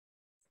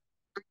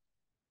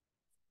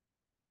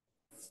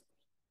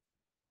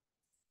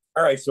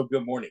All right, so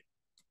good morning.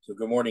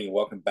 Good morning and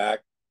welcome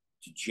back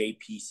to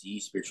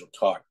JPC Spiritual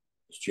Talk.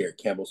 It's Jared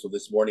Campbell. So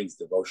this morning's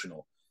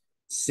devotional,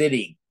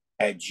 sitting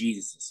at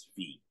Jesus'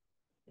 feet.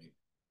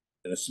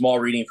 And a small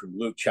reading from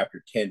Luke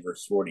chapter 10,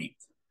 verse 40.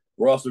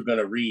 We're also going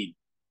to read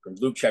from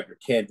Luke chapter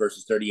 10,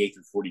 verses 38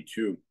 through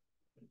 42.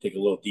 And take a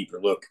little deeper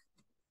look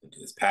into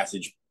this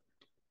passage.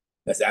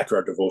 That's after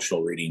our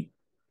devotional reading.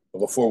 But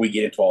before we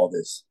get into all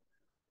this,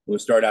 we'll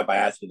start out by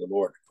asking the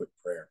Lord a quick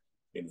prayer.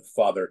 In the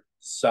Father,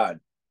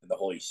 Son, and the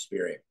Holy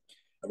Spirit.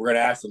 And we're going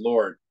to ask the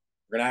Lord,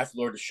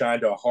 to shine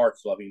to our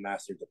hearts, loving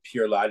Master, the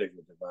pure light of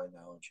your divine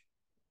knowledge,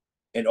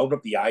 and open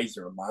up the eyes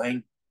of our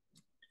mind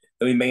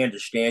that we may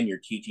understand your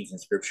teachings in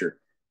Scripture.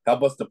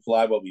 Help us to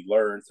apply what we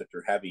learn, so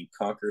after having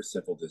conquered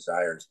sinful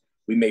desires,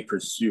 we may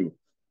pursue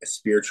a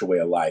spiritual way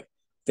of life,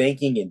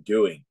 thinking and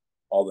doing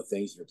all the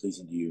things that are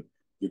pleasing to you.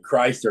 You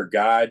Christ, our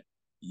God,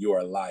 you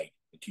are light,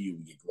 and to you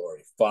we give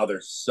glory.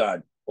 Father,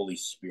 Son, Holy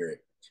Spirit,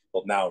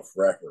 both now and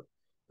forever,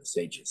 the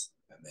sages.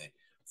 Amen.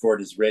 For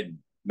it is written,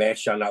 man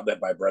shall not live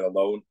by bread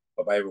alone,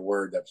 but by every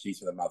word that proceeds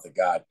from the mouth of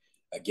God.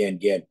 Again,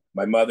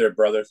 my mother,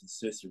 brothers, and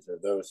sisters are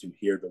those who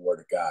hear the word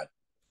of God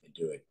and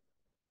do it.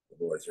 The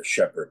Lord is your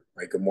shepherd.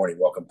 Right, good morning.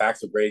 Welcome back.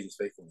 So great is his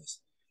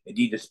faithfulness.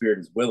 Indeed, the spirit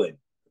is willing,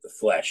 but the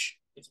flesh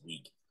is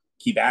weak.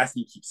 Keep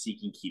asking, keep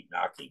seeking, keep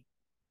knocking.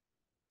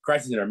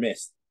 Christ is in our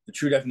midst. The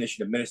true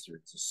definition of minister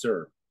is to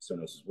serve, so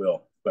knows his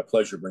will. It's my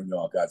pleasure to bring you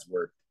all God's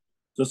word.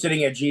 So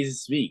sitting at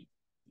Jesus' feet,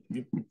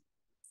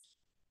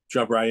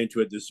 jump right into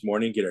it this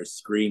morning, get our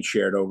screen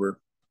shared over.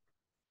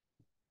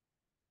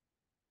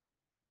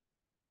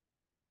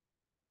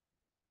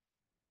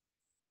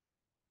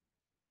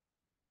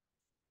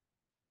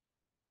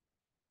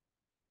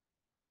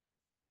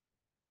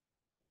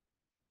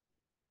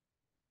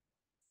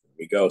 Here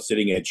we go,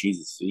 sitting at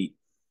Jesus' feet.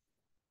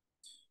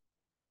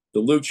 The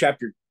Luke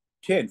chapter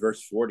 10,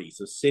 verse 40.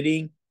 So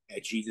sitting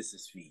at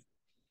Jesus' feet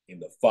in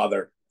the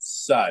Father,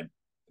 Son,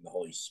 and the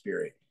Holy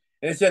Spirit.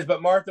 And it says,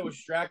 but Martha was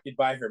distracted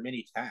by her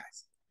many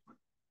tasks.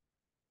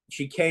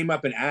 She came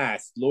up and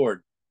asked,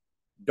 Lord,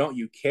 don't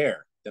you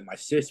care that my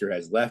sister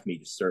has left me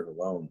to serve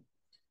alone?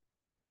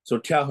 So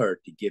tell her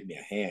to give me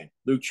a hand.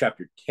 Luke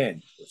chapter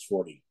 10, verse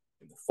 40.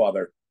 In the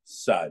Father,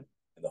 Son,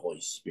 and the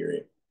Holy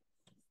Spirit.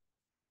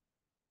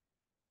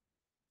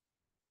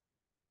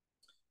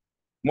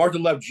 Martha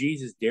loved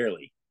Jesus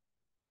dearly,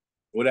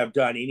 would have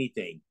done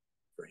anything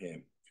for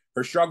him.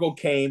 Her struggle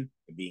came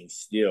in being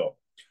still.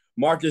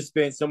 Martha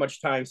spent so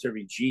much time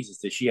serving Jesus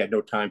that she had no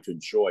time to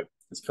enjoy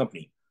his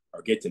company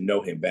or get to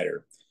know him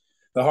better.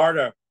 The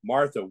harder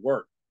Martha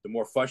worked, the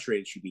more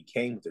frustrated she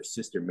became with her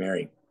sister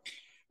Mary.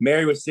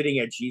 Mary was sitting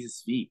at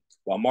Jesus' feet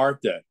while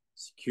Martha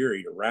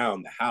scurried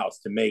around the house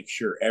to make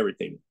sure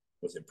everything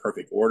was in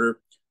perfect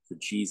order for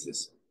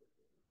Jesus.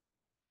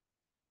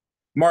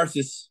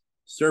 Martha's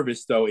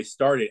service, though, it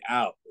started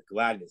out with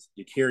gladness,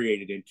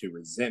 deteriorated into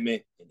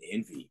resentment and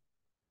envy.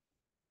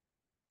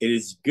 It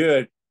is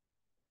good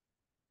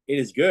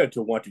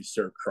to want to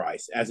serve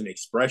Christ as an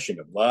expression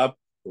of love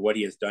for what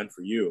he has done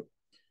for you.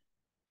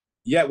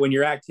 Yet when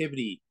your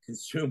activity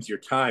consumes your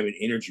time and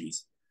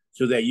energies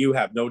so that you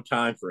have no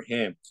time for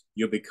him,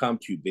 you'll become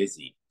too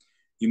busy.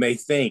 You may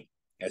think,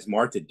 as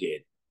Martha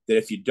did, that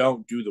if you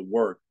don't do the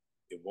work,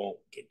 it won't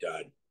get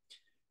done.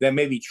 That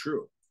may be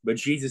true, but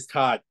Jesus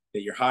taught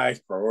that your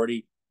highest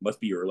priority must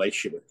be your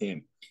relationship with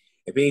him.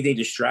 If anything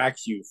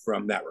distracts you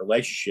from that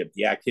relationship,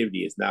 the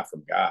activity is not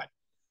from God.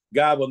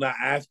 God will not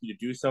ask you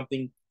to do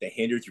something that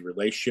hinders your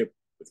relationship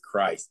with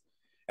Christ.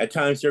 At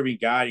times, serving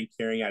God and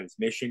carrying out his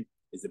mission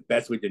is the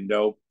best way to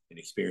know and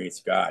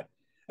experience God.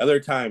 Other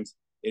times,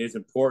 it is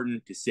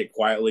important to sit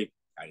quietly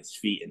at his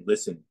feet and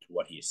listen to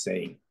what he is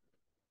saying.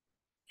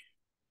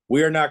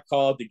 We are not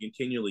called to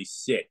continually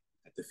sit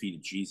at the feet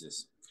of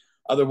Jesus.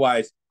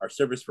 Otherwise, our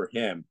service for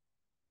him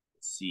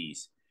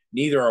cease.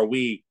 Neither are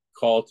we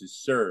called to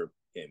serve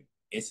him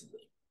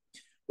instantly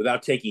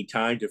without taking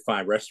time to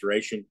find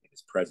restoration in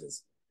his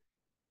presence.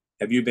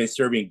 Have you been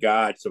serving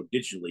God so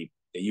digitally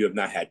that you have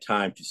not had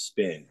time to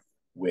spend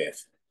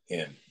with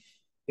him?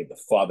 In the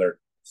Father,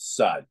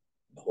 Son,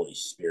 and the Holy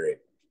Spirit.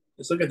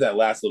 Let's look at that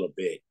last little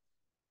bit.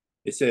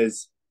 It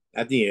says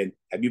at the end,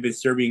 have you been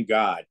serving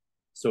God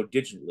so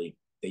digitally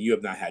that you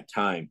have not had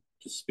time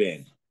to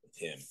spend with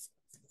him?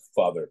 The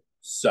Father,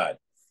 Son, and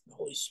the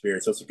Holy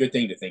Spirit. So it's a good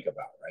thing to think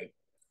about, right?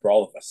 For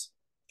all of us.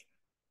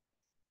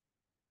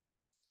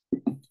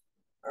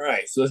 All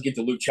right, so let's get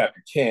to Luke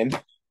chapter 10.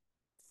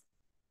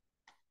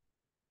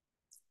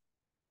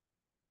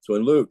 So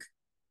in Luke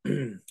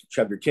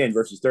chapter 10,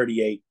 verses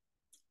 38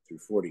 through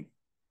 40.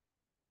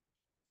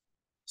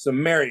 So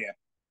Mary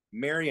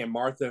and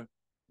Martha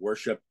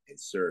worship and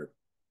serve.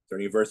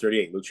 Starting in verse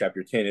 38, Luke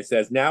chapter 10, it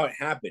says, now it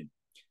happened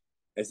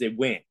as they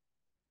went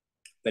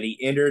that he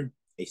entered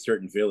a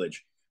certain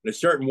village, and a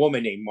certain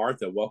woman named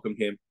Martha welcomed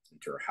him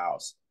into her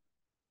house.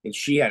 And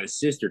she had a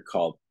sister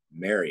called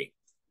Mary,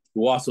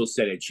 who also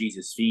sat at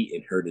Jesus' feet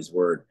and heard his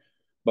word.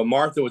 But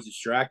Martha was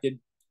distracted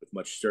with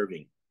much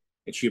serving.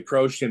 And she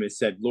approached him and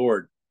said,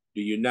 Lord,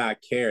 do you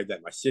not care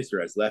that my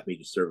sister has left me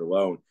to serve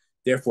alone?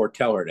 Therefore,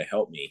 tell her to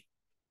help me.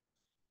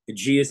 And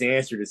Jesus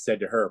answered and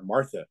said to her,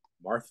 Martha,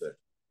 Martha,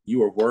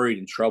 you are worried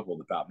and troubled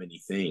about many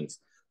things,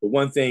 but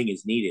one thing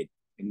is needed,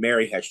 and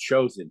Mary has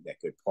chosen that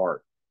good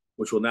part,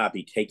 which will not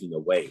be taken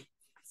away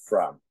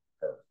from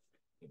her.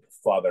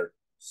 Father,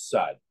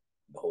 Son, and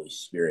the Holy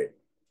Spirit.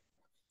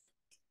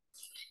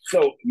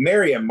 So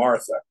Mary and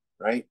Martha,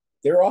 right?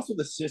 They're also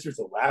the sisters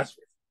of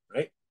Lazarus,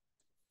 right?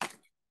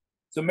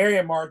 So Mary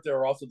and Martha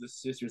are also the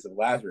sisters of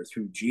Lazarus,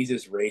 who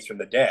Jesus raised from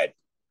the dead,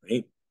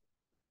 right?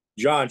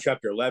 John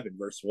chapter 11,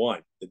 verse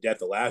 1, the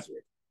death of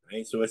Lazarus,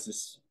 right? So it's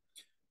this,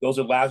 those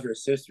are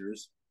Lazarus'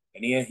 sisters,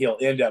 and he'll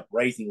end up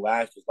raising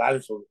Lazarus.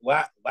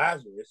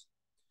 Lazarus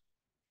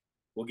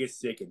will get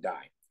sick and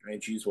die, right?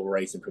 And Jesus will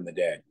raise him from the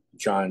dead.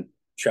 John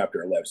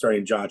chapter 11,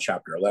 starting in John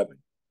chapter 11.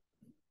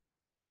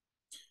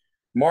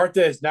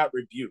 Martha is not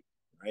rebuked,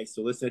 right?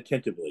 So listen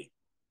attentively.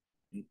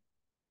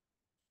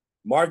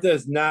 Martha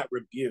is not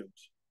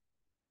rebuked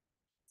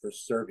for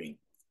serving.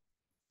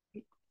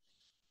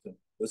 So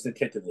listen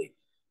attentively.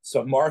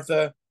 So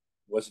Martha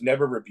was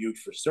never rebuked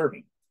for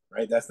serving,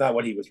 right? That's not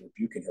what he was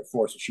rebuking her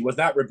for. So she was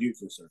not rebuked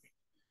for serving.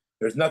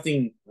 There's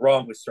nothing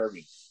wrong with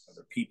serving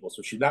other people.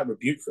 So she's not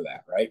rebuked for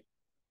that, right?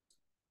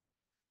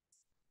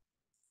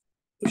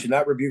 So she's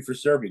not rebuked for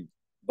serving.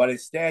 But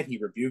instead, he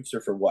rebukes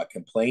her for what?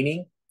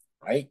 Complaining,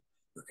 right?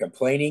 For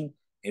complaining,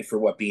 and for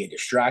what? Being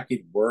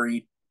distracted,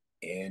 worried,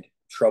 and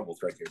troubled,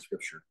 right there in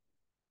scripture.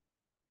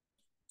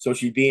 So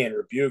she's being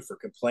rebuked for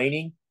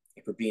complaining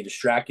and for being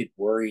distracted,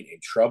 worried,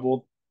 and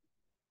troubled.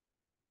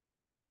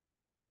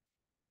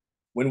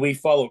 When we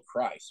follow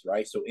Christ,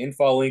 right? So in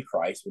following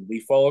Christ, when we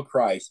follow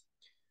Christ,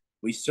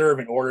 we serve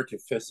in order to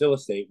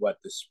facilitate what?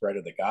 The spread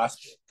of the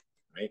gospel,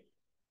 right?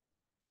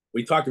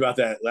 We talked about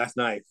that last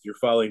night. If you're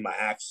following my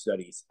Acts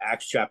studies,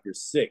 Acts chapter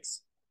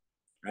 6,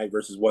 right?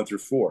 Verses 1 through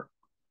 4,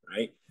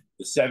 right?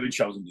 The 7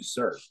 chosen to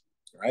serve,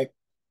 right?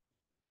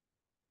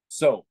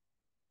 So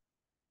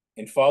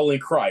in following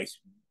Christ,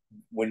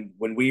 when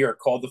we are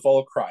called to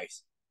follow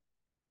Christ,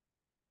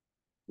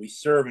 we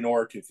serve in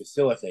order to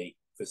facilitate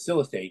the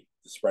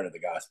spread of the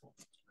gospel.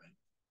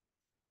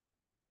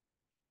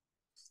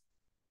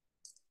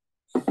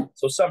 Right?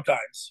 So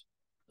sometimes,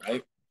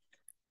 right,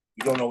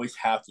 you don't always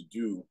have to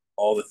do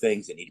all the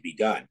things that need to be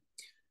done.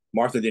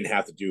 Martha didn't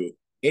have to do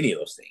any of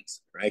those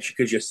things, right? She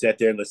could just sit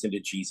there and listen to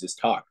Jesus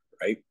talk,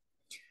 right?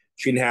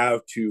 She didn't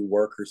have to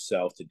work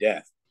herself to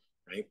death,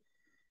 right?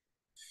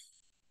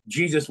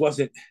 Jesus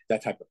wasn't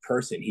that type of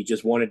person. He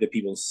just wanted the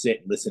people to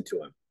sit and listen to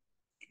him.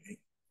 Okay?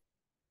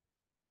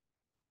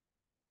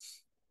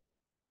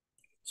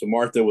 So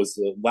Martha was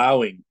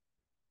allowing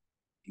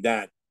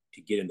that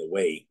to get in the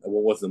way of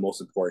what was the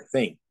most important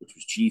thing, which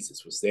was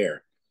Jesus was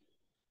there.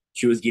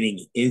 She was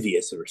getting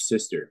envious of her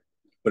sister,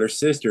 but her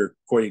sister,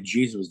 according to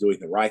Jesus, was doing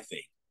the right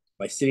thing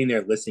by sitting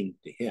there listening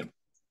to him.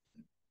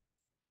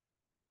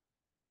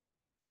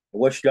 And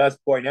what she does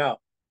point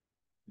out,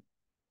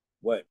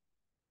 what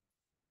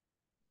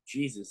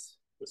Jesus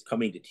was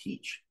coming to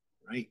teach,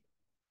 right?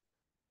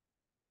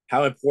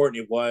 How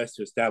important it was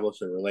to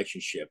establish a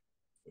relationship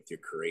with your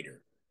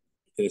Creator.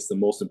 Because it's the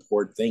most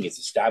important thing is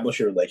establish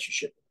a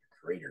relationship with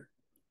your Creator.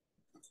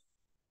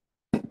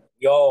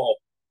 We all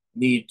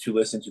need to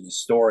listen to the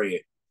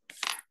story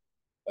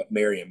of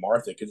Mary and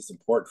Martha because it's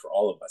important for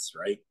all of us,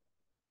 right?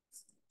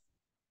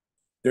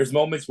 There's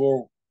moments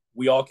where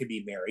we all can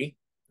be Mary,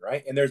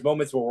 right? And there's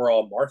moments where we're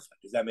all Martha.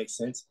 Does that make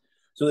sense?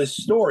 So this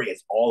story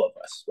is all of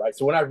us, right?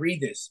 So when I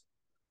read this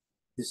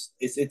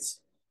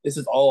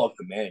is all of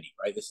humanity,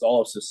 right? This is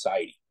all of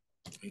society.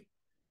 Right?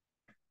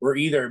 We're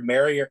either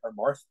Mary or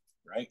Martha,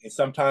 right? And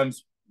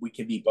sometimes we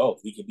can be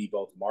both. We can be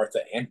both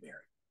Martha and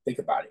Mary. Think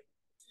about it.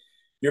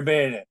 You've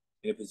been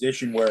in a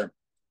position where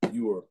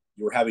you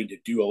were having to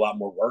do a lot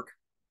more work,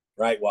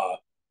 right? While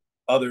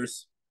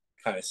others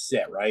kind of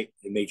sit, right?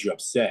 It made you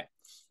upset.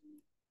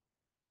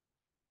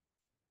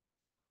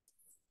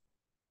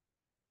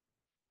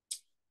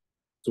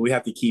 So we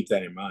have to keep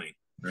that in mind,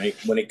 right?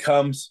 When it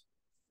comes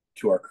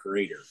to our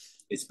Creator,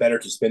 it's better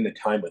to spend the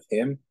time with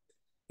him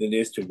than it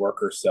is to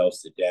work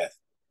ourselves to death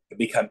and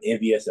become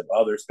envious of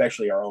others,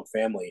 especially our own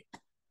family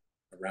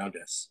around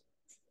us.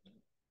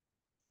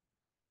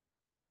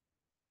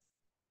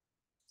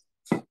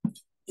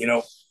 You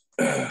know,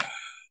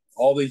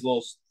 all these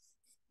little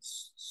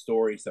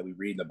stories that we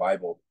read in the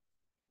Bible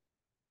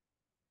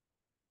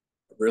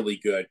are really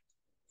good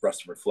for us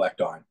to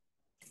reflect on.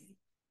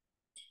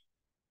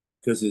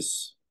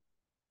 Because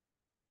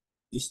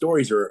these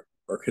stories are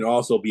or can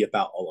also be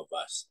about all of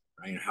us,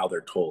 right? And how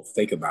they're told.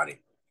 Think about it.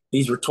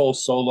 These were told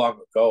so long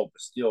ago, but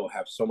still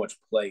have so much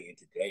play in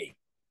today.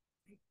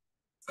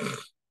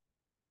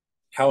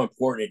 How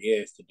important it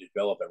is to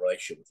develop a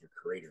relationship with your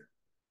Creator.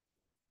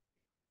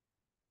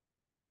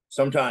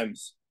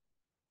 Sometimes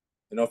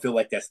I don't feel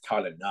like that's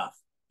taught enough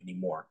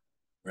anymore,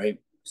 right?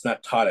 It's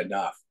not taught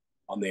enough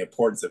on the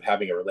importance of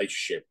having a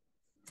relationship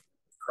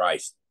with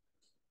Christ.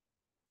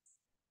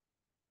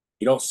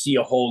 You don't see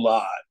a whole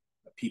lot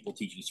of people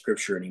teaching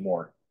scripture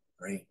anymore,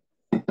 right?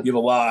 You have a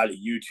lot of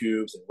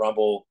YouTubes and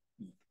Rumble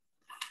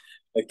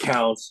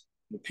accounts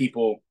with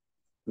people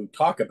who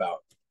talk about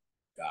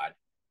God.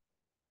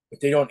 but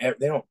they don't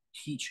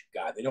teach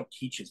God. They don't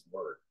teach His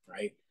word,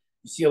 right?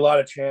 You see a lot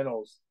of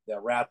channels that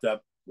are wrapped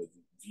up with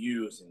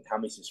views and how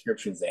many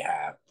subscriptions they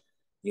have,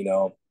 you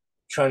know,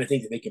 trying to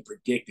think that they can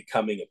predict the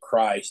coming of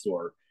Christ,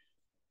 or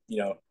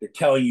they're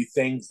telling you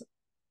things,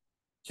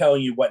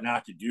 telling you what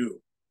not to do,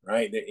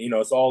 right?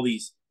 It's all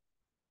these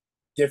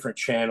different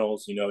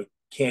channels.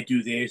 Can't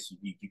do this,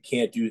 you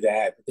can't do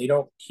that, but they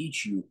don't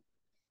teach you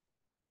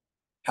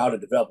how to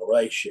develop a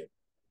relationship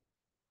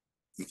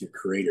with your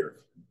Creator.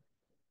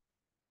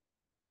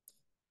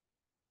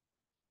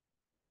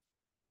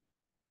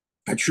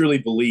 I truly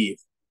believe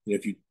that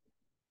if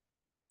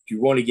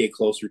you want to get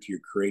closer to your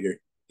Creator,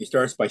 it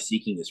starts by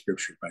seeking the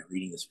Scriptures, by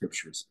reading the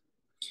Scriptures.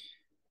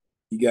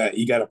 You got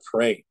to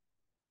pray.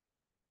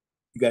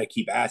 You got to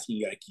keep asking.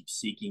 You got to keep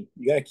seeking.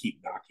 You got to keep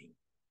knocking.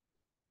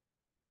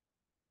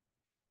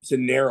 It's a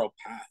narrow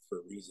path for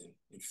a reason,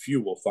 and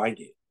few will find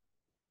it.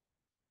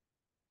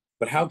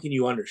 But how can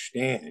you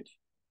understand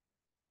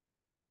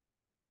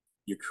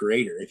your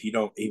Creator if you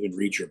don't even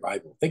read your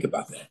Bible? Think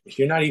about that. If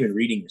you're not even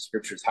reading the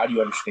Scriptures, how do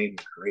you understand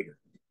your Creator?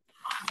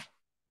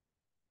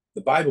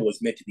 The Bible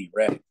was meant to be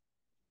read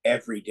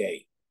every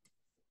day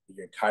in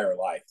your entire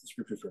life. The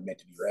Scriptures were meant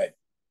to be read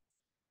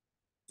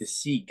to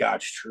see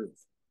God's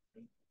truth,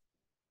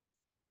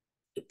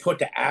 to put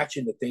to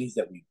action the things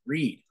that we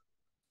read,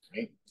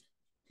 right?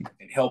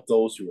 And help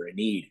those who are in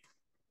need.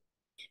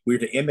 We're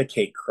to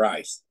imitate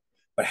Christ.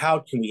 But how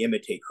can we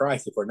imitate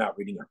Christ if we're not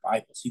reading our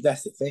Bible? See,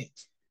 that's the thing.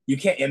 You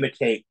can't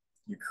imitate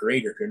your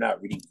Creator if you're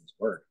not reading His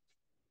Word.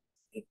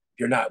 If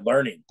you're not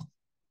learning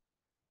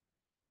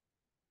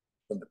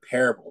from the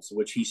parables in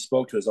which He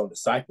spoke to His own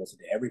disciples and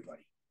to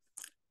everybody,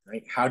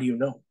 right? How do you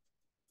know?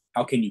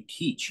 How can you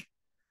teach?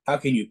 How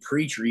can you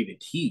preach or even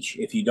teach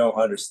if you don't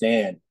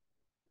understand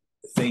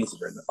the things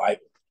that are in the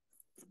Bible?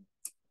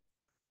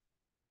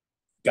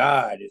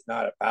 God is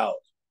not about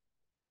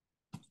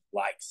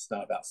likes, it's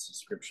not about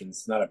subscriptions,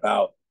 it's not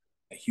about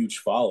a huge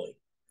following.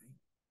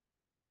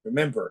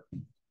 Remember,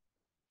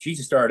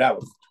 Jesus started out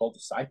with 12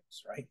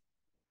 disciples, right?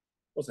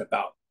 It wasn't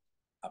about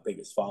how big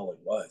His following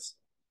was.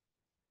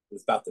 It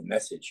was about the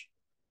message,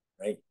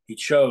 right? He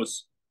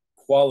chose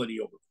quality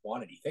over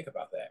quantity. Think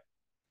about that.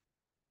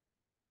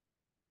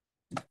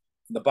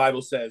 The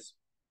Bible says,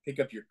 pick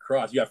up your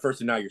cross. You got first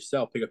deny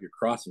yourself, pick up your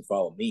cross and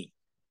follow me.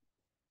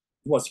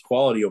 He wants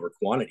quality over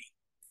quantity,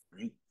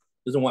 right?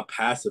 He doesn't want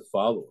passive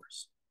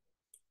followers.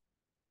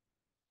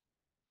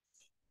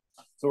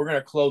 So we're going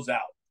to close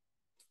out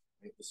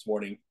this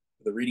morning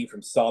with a reading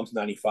from Psalms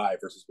 95,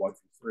 verses 1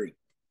 through 3.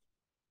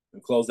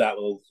 And close out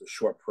with a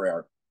short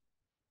prayer.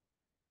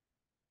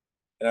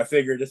 And I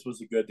figured this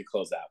was good to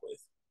close out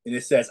with. And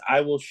it says,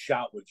 I will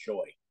shout with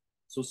joy.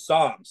 So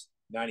Psalms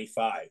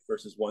 95,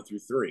 verses 1 through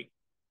 3.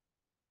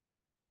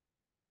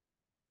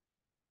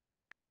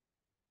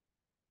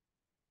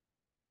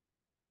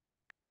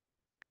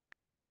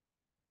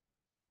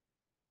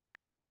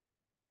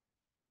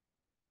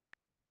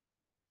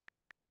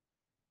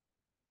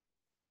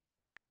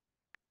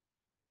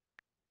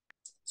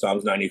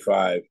 Psalms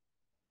 95,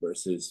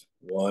 verses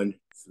 1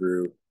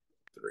 through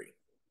 3.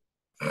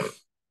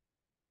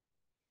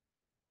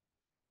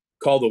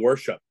 Call to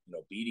worship and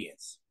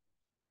obedience.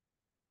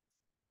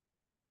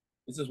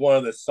 This is one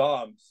of the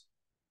Psalms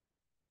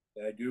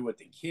that I do with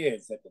the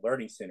kids at the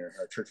Learning Center,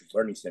 our church's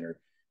Learning Center.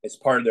 It's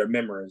part of their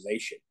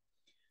memorization.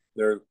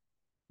 They're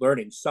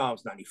learning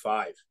Psalms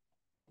 95.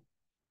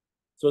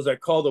 So it's a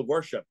call to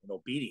worship and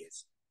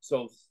obedience.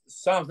 So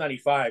Psalms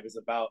 95 is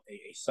about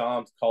a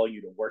psalm calling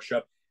you to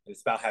worship, and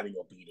it's about having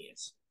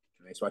obedience.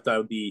 Okay? So I thought it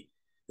would be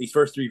these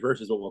first three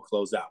verses what we'll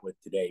close out with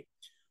today.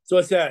 So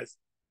it says,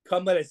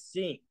 come, let us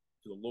sing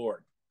to the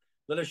Lord.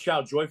 Let us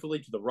shout joyfully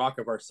to the rock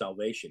of our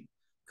salvation.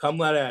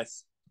 Let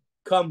us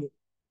come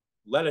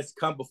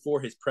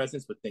before His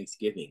presence with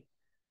thanksgiving.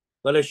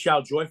 Let us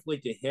shout joyfully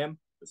to Him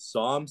with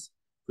psalms.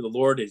 For the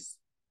Lord is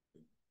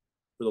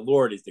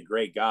the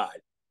great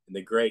God and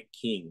the great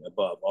King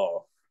above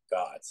all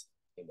gods,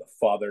 and the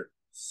Father,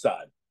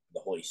 Son, and the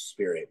Holy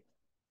Spirit.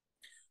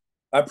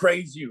 I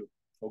praise you,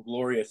 O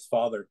glorious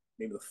Father, in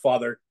the name of the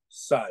Father,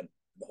 Son, and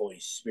the Holy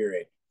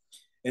Spirit,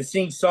 and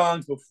sing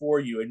songs before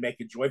you and make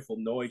a joyful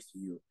noise to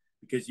you,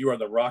 because you are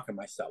the rock of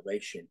my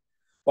salvation.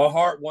 My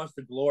heart wants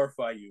to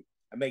glorify you.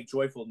 I make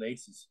joyful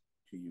noises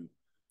to you.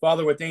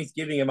 Father, with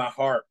thanksgiving in my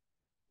heart,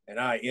 and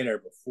I enter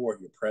before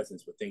your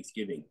presence with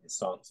thanksgiving and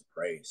songs of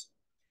praise.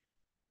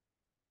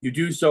 You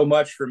do so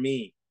much for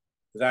me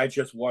that I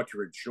just want to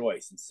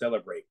rejoice and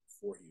celebrate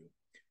before you.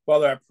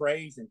 Father, I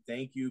praise and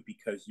thank you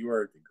because you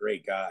are the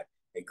great God,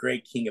 a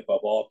great King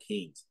above all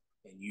kings,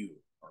 and you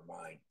are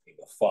mine, in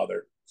the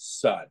Father,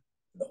 Son,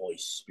 and the Holy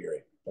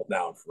Spirit, both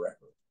now and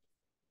forever.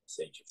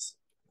 Sages.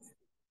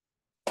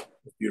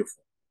 It's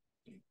beautiful.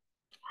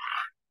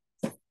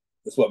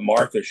 That's what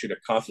Martha should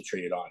have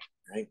concentrated on,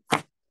 right?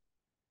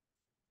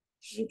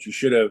 She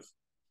should have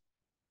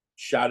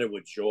shouted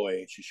with joy,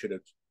 and she should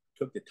have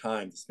took the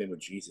time to spend with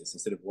Jesus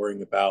instead of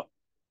worrying about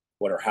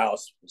what her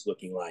house was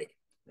looking like,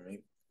 right?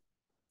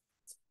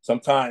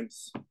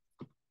 Sometimes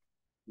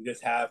we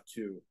just have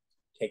to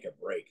take a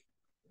break,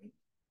 right?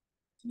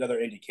 It's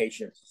another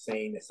indication of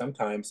saying that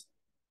sometimes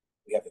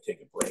we have to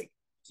take a break.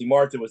 See,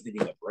 Martha was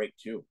needing a break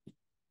too.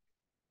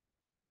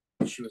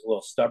 She was a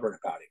little stubborn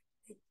about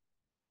it.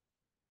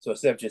 So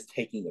instead of just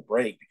taking the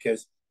break,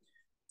 because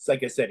it's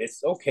like I said,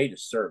 it's okay to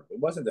serve. It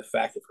wasn't the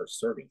fact of her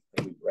serving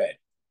that we read,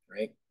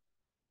 right?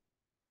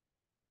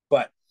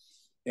 But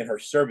in her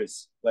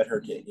service led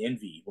her to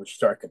envy when she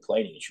started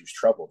complaining and she was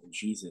troubled. And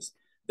Jesus,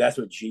 that's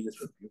what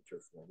Jesus rebuked her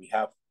for. We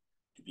have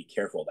to be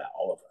careful of that,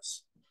 all of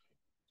us.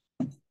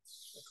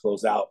 We'll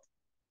close out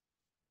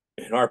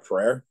in our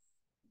prayer,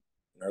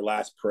 in our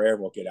last prayer,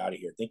 we'll get out of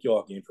here. Thank you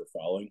all again for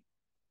following.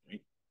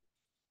 Right?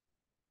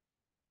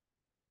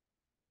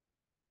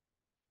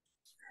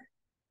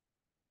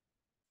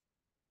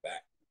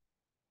 Back.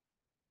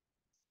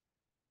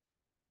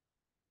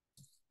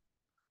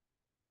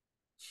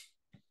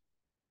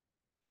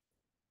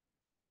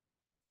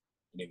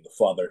 In the name of the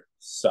Father,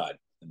 Son,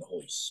 and the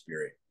Holy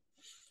Spirit.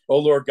 O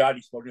Lord God,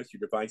 you spoke to us through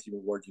divine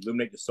human words.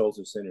 Illuminate the souls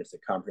of sinners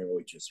that comprehend what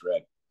we just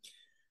read.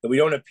 That we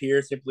don't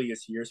appear simply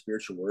as hearers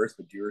spiritual words,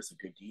 but doers of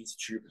good deeds,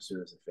 true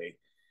pursuers of faith.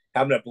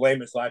 Having a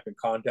blameless life and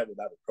conduct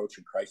without reproach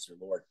in Christ our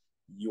Lord.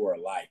 You are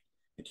light,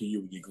 and to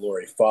you we give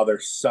glory. Father,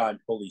 Son,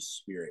 Holy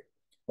Spirit,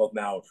 both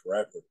now and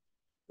forever,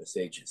 the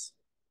sages.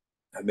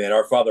 Amen.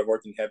 Our Father, who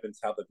art in heavens,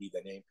 hallowed be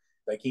thy name.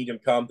 Thy kingdom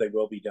come, thy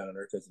will be done on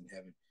earth as in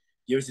heaven.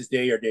 Give us this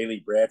day our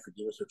daily bread.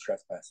 Forgive us our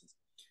trespasses.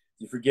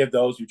 You forgive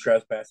those who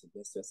trespass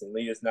against us, and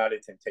lead us not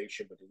into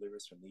temptation, but deliver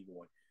us from the evil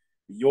one.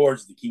 For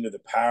yours is the kingdom, the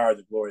power,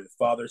 the glory of the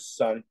Father,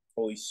 Son,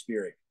 Holy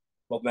Spirit,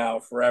 both now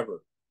and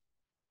forever.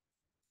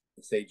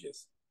 The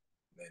sages.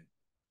 Amen.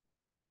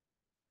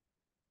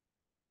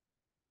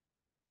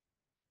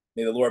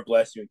 May the Lord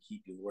bless you and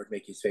keep you. The Lord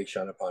make his face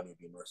shine upon you and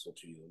be merciful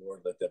to you. The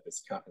Lord lift up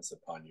his countenance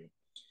upon you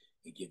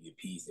and give you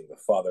peace. In the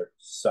Father,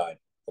 Son,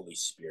 Holy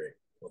Spirit,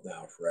 both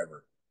now and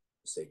forever.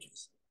 The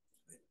sages.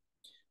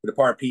 We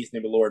depart in peace,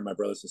 name of the Lord, my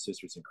brothers and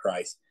sisters in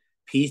Christ.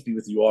 Peace be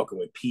with you all.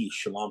 Go in peace.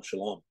 Shalom,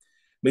 shalom.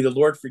 May the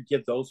Lord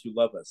forgive those who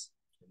love us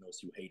and those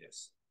who hate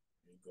us.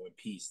 And go in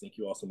peace. Thank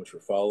you all so much for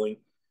following.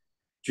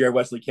 Jared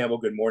Wesley Campbell,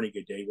 good morning,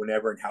 good day,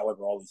 whenever and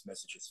however all these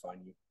messages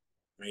find you.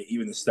 Right?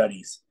 Even the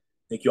studies.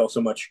 Thank you all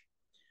so much.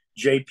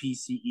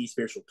 JPCE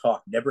Spiritual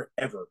Talk. Never,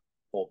 ever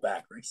hold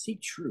back. Right?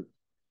 Seek truth.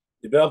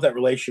 Develop that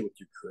relationship with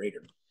your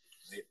Creator.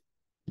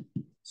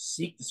 Right?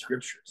 Seek the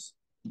Scriptures.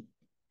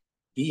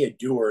 Be a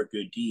doer of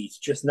good deeds,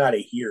 just not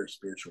a hearer of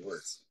spiritual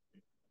words.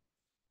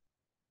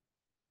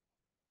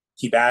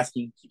 Keep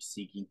asking, keep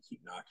seeking,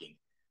 keep knocking.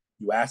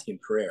 You ask in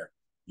prayer.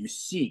 You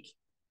seek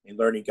in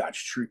learning God's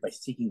truth by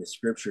seeking the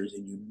Scriptures,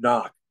 and you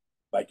knock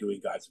by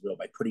doing God's will,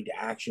 by putting to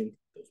action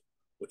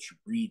what you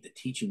read, the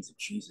teachings of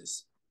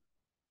Jesus.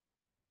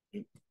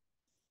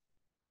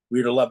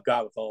 We are to love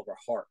God with all of our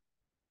heart,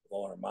 with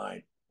all our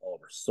mind, all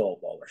of our soul,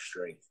 with all of our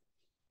strength.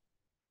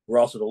 We're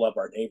also to love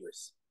our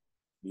neighbors.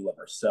 We love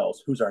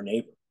ourselves. Who's our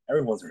neighbor?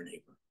 Everyone's our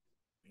neighbor.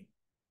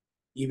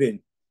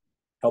 Even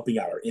helping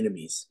out our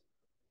enemies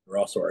are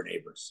also our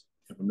neighbors.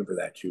 And remember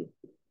that too.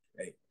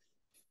 Right?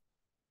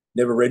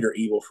 Never render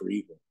evil for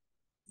evil.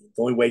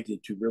 The only way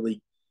to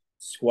really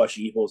squash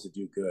evil is to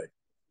do good,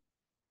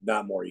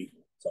 not more evil.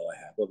 That's all I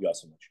have. Love you all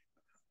so much.